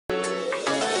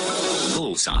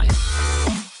Bullseye.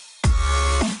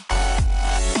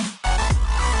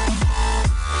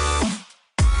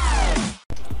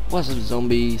 What's up,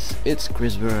 zombies? It's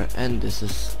Christopher, and this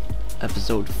is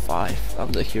episode 5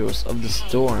 of the Heroes of the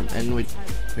Storm, and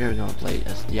we're gonna play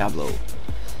as Diablo.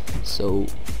 So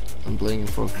I'm playing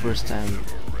for the first time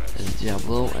as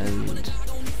Diablo, and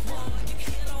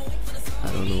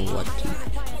I don't know what to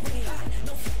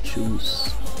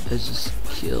choose. Let's just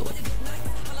kill.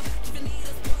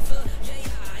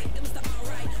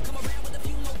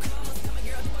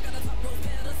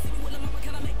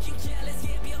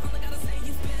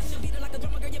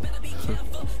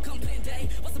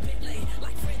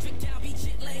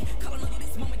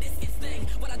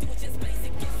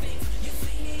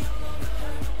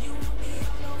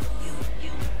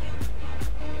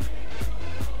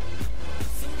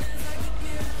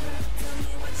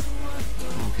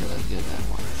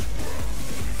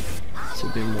 To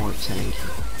be more tanky.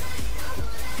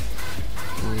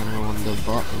 We're gonna go on the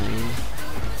bot lane.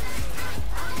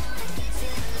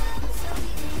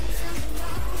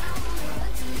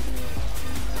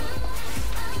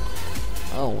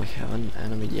 Oh, we have an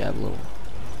enemy Diablo.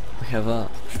 We have a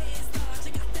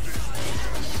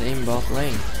same bot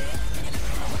lane.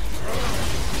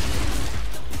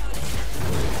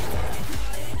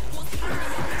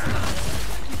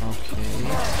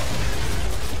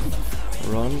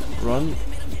 Run.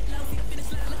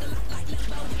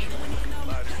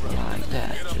 Like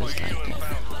that, just like that.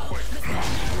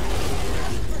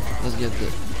 Let's get the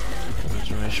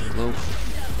regeneration globe.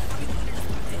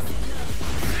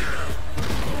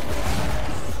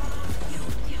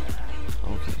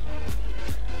 Okay.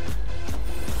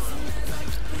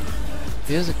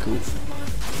 Here's a cool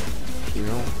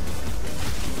hero.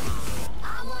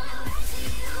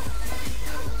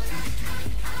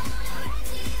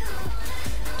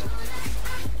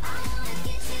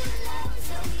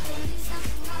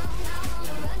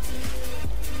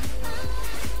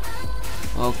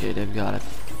 Okay, they've got it.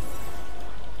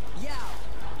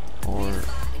 Or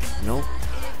no?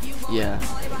 Yeah,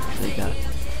 they got it.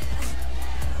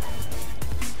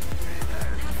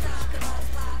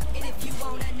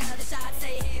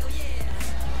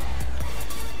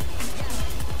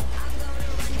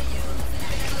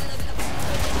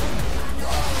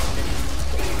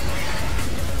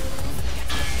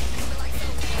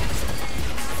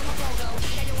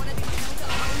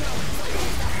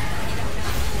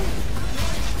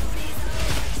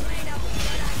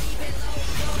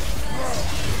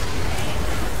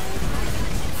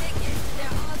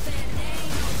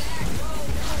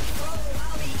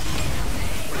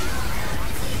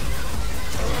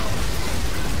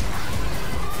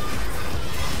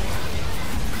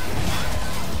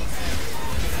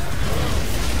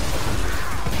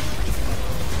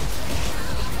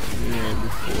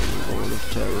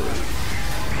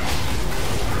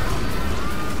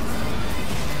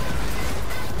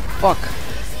 Fuck.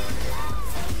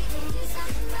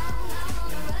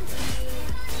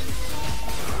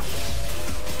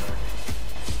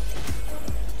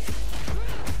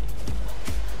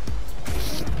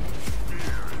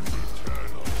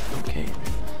 Okay.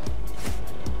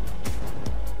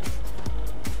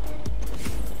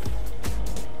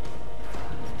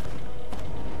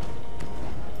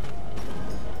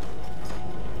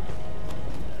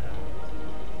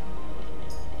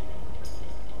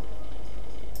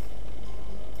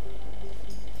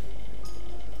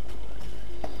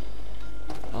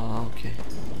 Okay.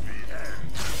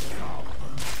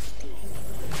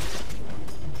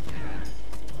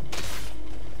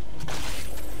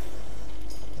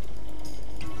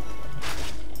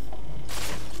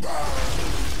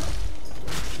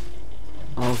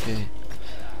 Okay.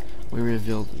 We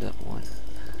revealed that one.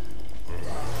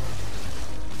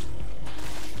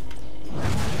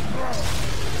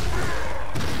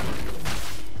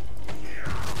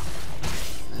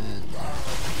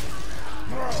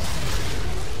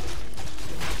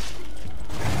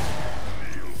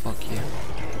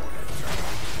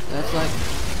 That's like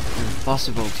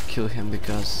impossible to kill him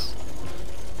because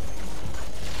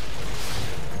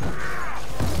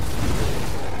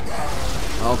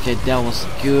okay, that was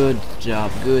good job.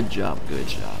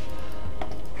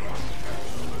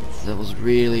 That was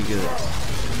really good.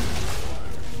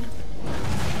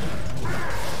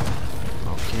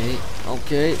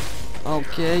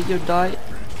 Okay, you died.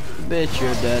 Bitch,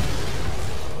 you're dead.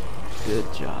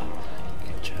 Good job.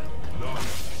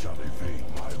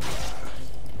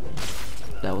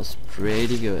 That was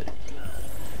pretty good.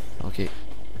 Okay,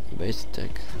 base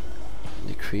attack,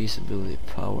 decrease ability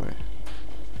power,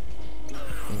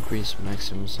 increase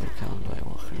maximum soul count by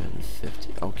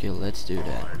 150. Okay, let's do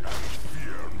that.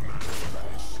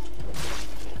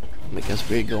 because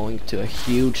we're going to a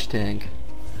huge tank.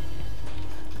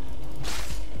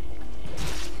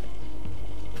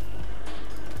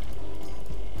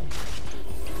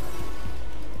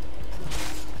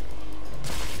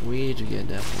 We need to get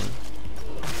that one.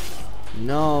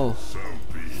 No!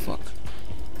 Fuck.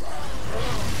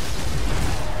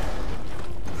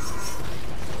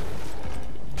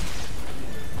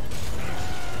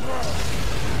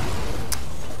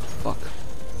 Fuck.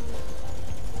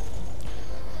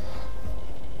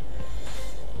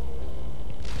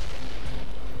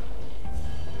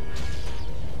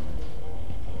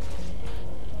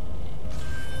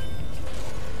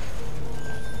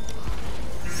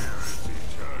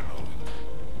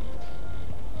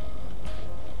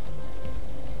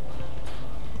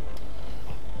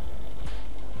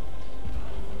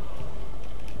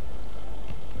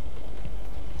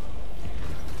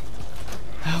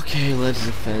 Okay, let's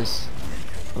defense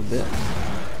a bit.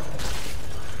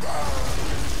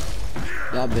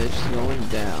 That bitch is going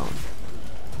down.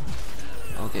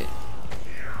 Okay.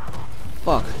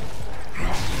 Fuck.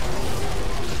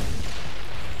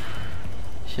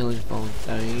 Healing phone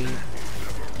thing.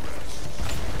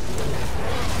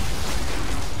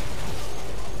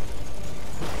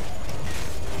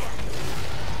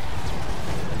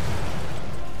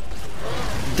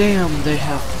 Damn, they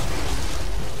have.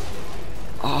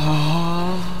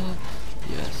 Ah,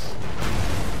 yes.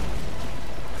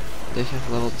 They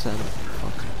have level 10.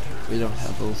 Fuck. We don't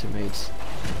have ultimates.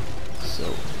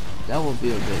 So, that will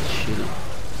be a bit shitty.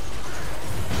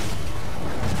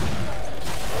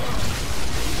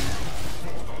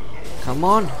 Come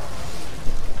on!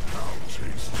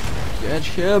 Get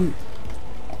him!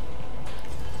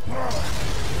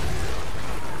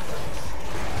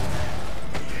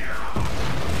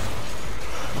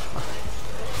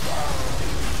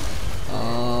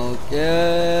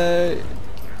 Okay.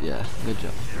 Yeah, good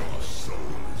job. Your soul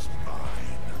is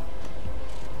mine.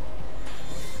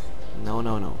 No,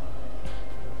 no, no.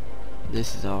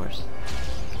 This is ours.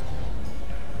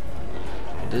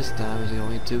 This time is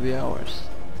going to be ours.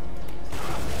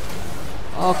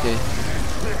 Okay.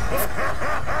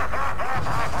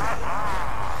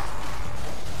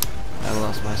 I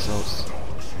lost my souls.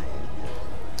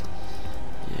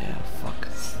 Yeah, fuck.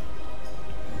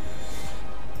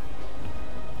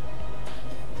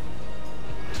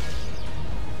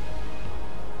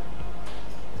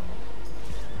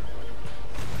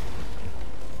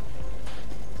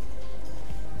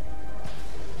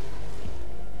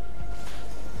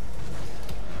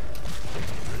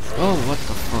 Oh, what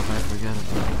the fuck, I forgot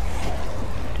about it.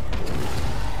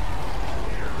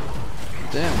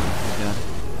 Damn, I forgot it.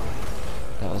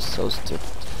 That was so stupid.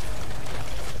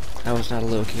 I was not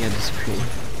looking at the screen.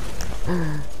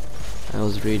 I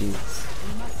was reading.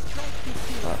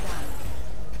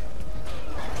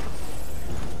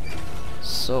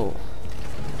 So.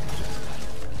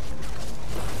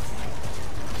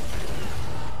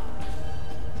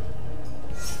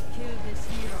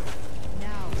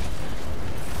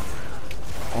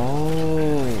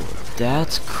 Oh,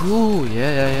 that's cool.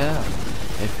 Yeah.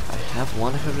 If I have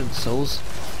 100 souls,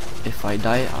 if I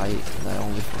die, I die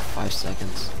only for 5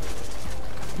 seconds.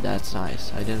 That's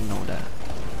nice. I didn't know that.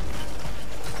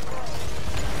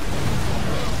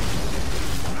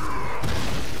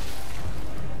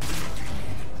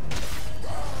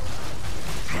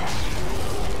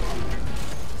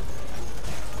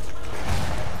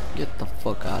 Get the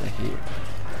fuck out of here.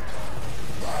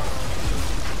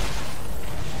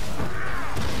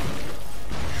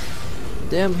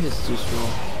 Damn, he's too strong.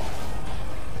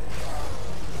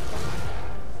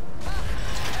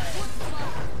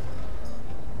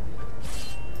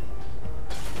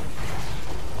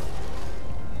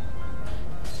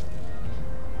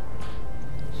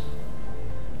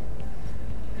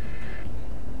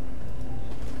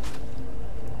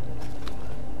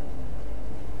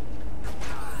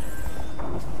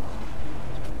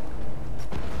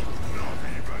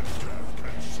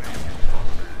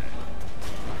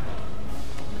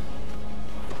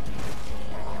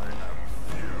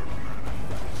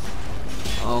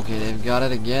 Okay, they've got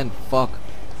it again. Fuck.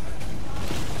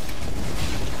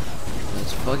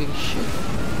 That's fucking shit.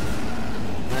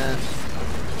 Man.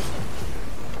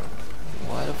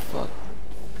 Why the fuck?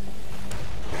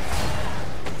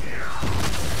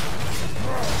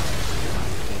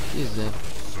 Okay, he's dead.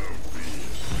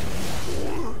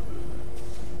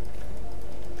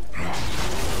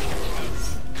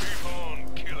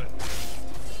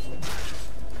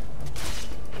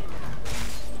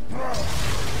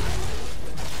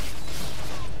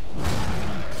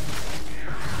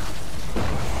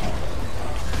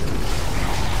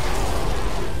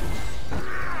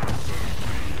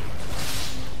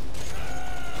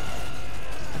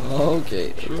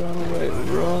 Run away,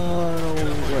 run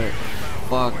away.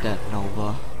 Fuck that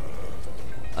Nova.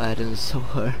 I didn't saw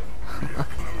her.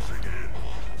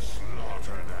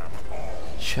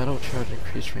 Shadow charge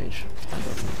increase range. I don't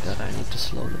think that I need to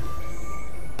slow them.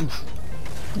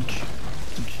 Okay.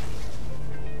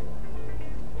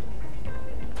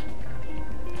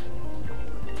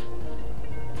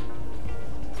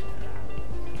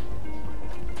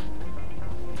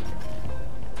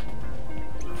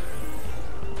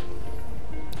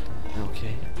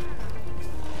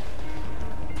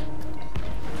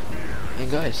 And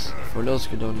guys, for those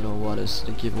who don't know what is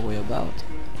the giveaway about,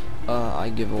 I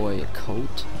give away a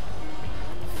code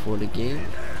for the game,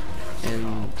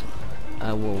 and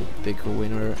I will pick a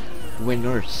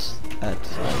winners at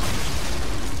like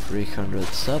 300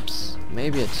 subs.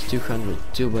 Maybe it's 200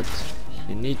 too, but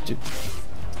you need to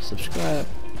subscribe.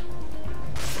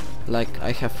 Like,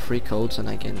 I have 3 codes and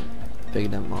I can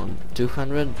pick them on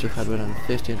 200,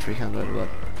 250 and 300, but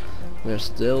we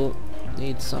still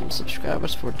need some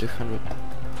subscribers for 200.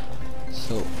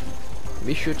 So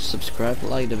be sure to subscribe,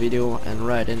 like the video, and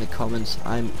write in the comments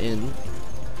I'm in,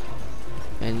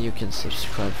 and you can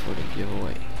subscribe for the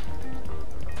giveaway.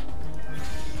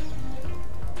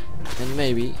 And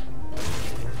maybe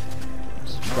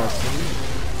subscribe to me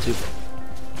to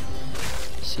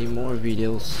see more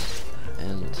videos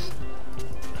and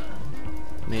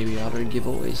maybe other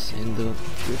giveaways in the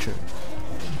future,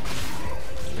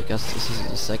 because this is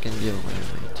the second giveaway I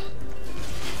made.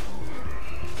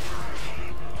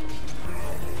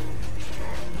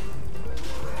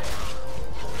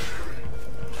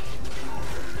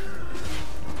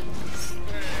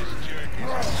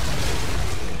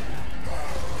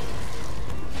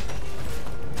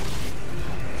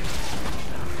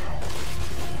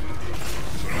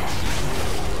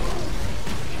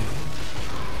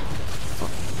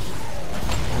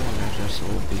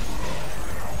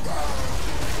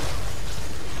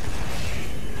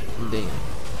 Damn,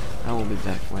 I will be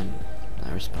back when I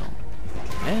respawn.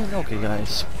 And okay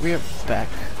guys, we're back.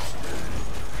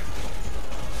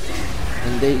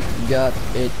 And they got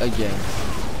it again.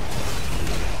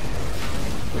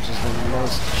 Which is the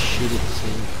most shitty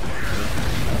thing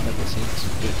I've ever seen to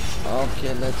do.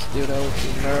 Okay, let's do the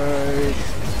ulti nerd.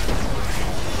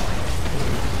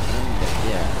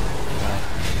 And yeah.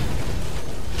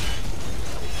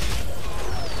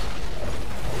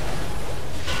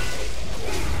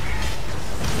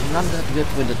 Not that good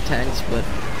with the tanks, but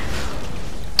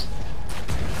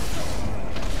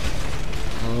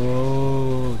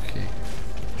okay.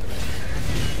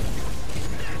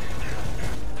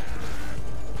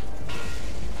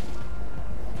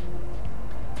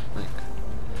 Like,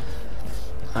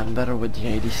 I'm better with the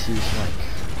ADCs, like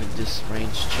with this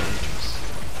range changes.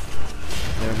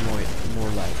 They're more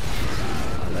like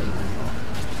I like them more.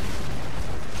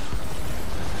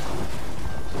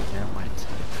 Yeah, my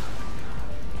type.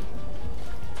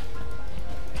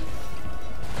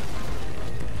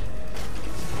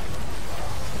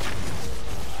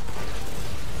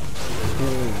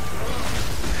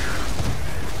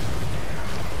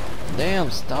 Damn,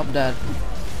 stop that.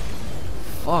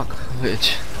 Fuck,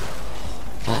 wich.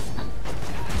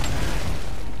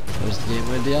 First game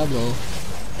with Diablo.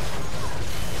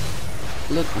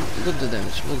 Look the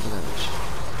damage, look the damage.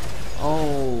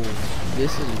 Oh,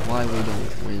 this is why we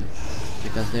don't win.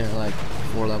 Because they're like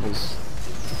 4 levels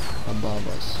above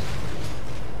us.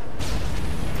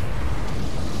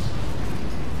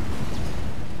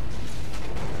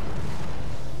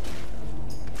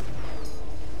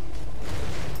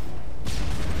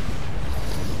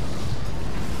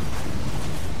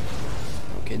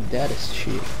 That is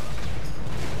cheap.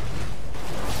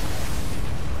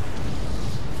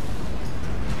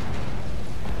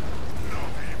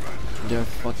 They're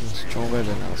fucking stronger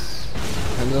than us.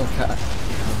 And look,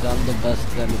 I've done the best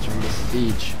damage on the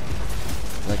siege.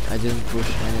 Like, I didn't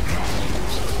push anything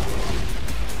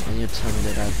almost. And you tell me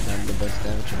that I've done the best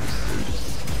damage on the siege.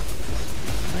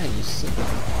 Man, you suck.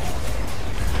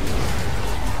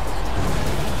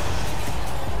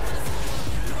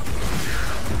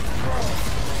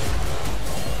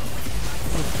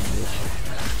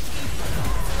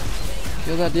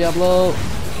 Kill that Diablo!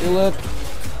 Kill it!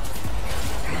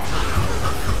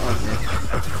 Okay.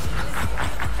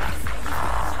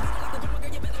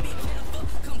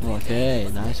 Okay,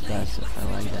 nice passive. I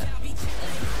like that.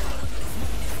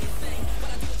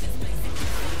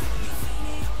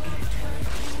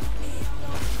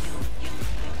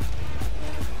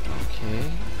 Okay.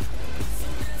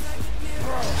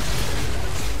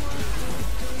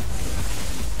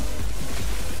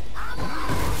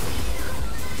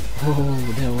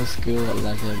 Oh, that was cool. I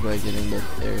like that break it in the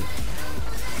air.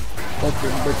 Fuck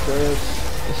your bitches.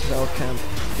 This is our camp.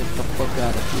 Get the fuck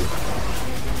out of here.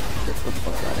 Get the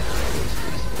fuck out of here.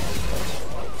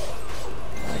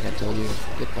 Like I told you,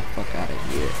 get the fuck out of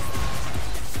here.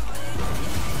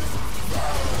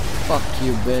 Fuck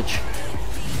you, bitch.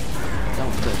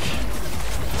 Don't touch.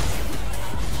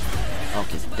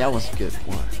 Okay, that was a good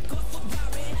one.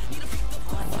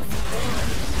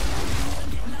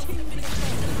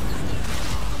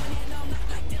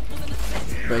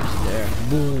 Breaks there.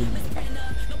 Boom.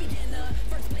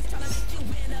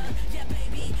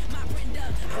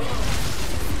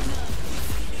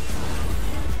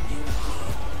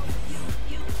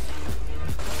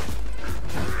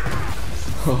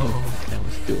 Oh, that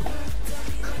was good.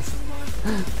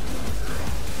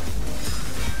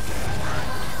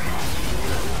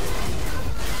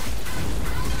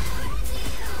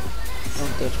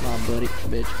 Don't touch my buddy,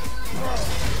 bitch.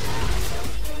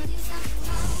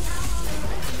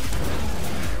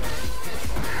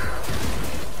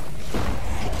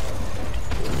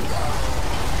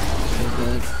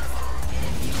 Good.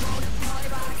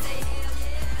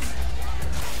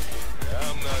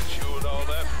 I'm not sure what all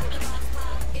that was.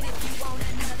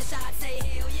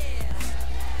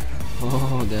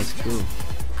 Oh, that's cool.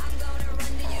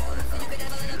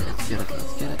 Let's get it,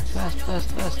 let's get it. Fast, fast,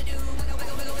 fast.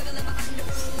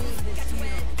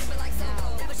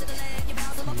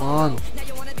 Come on.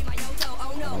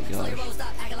 Oh my gosh.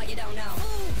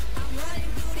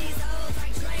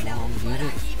 Come on, get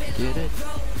it, get it.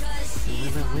 You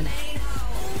will win.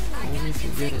 Only if you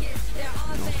get it.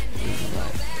 No, you're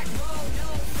alive.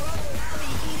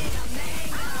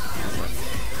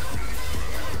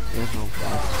 There's no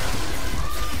fight.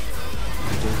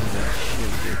 I'm doing that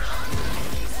shit, bitch.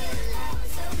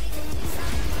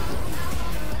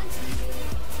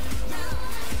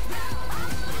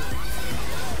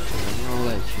 I'm gonna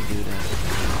let you do that.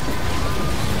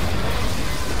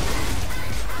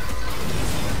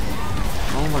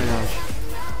 Oh my gosh.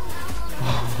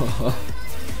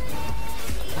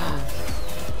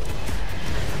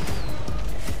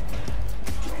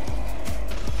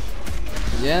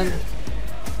 Again?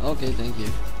 Okay, thank you.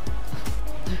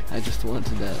 I just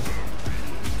wanted that.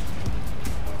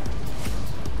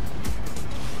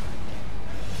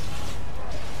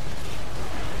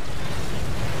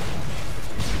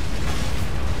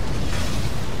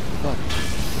 Fuck.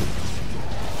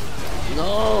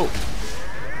 No!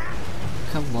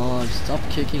 Come on, stop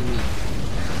kicking me.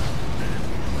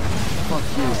 Fuck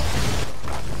you.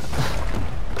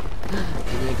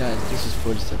 And yeah guys, this is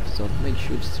for this episode. Make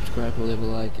sure to subscribe, leave a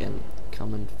like and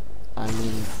comment. I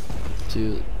mean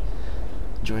to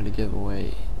join the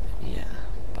giveaway. Yeah,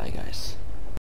 bye guys.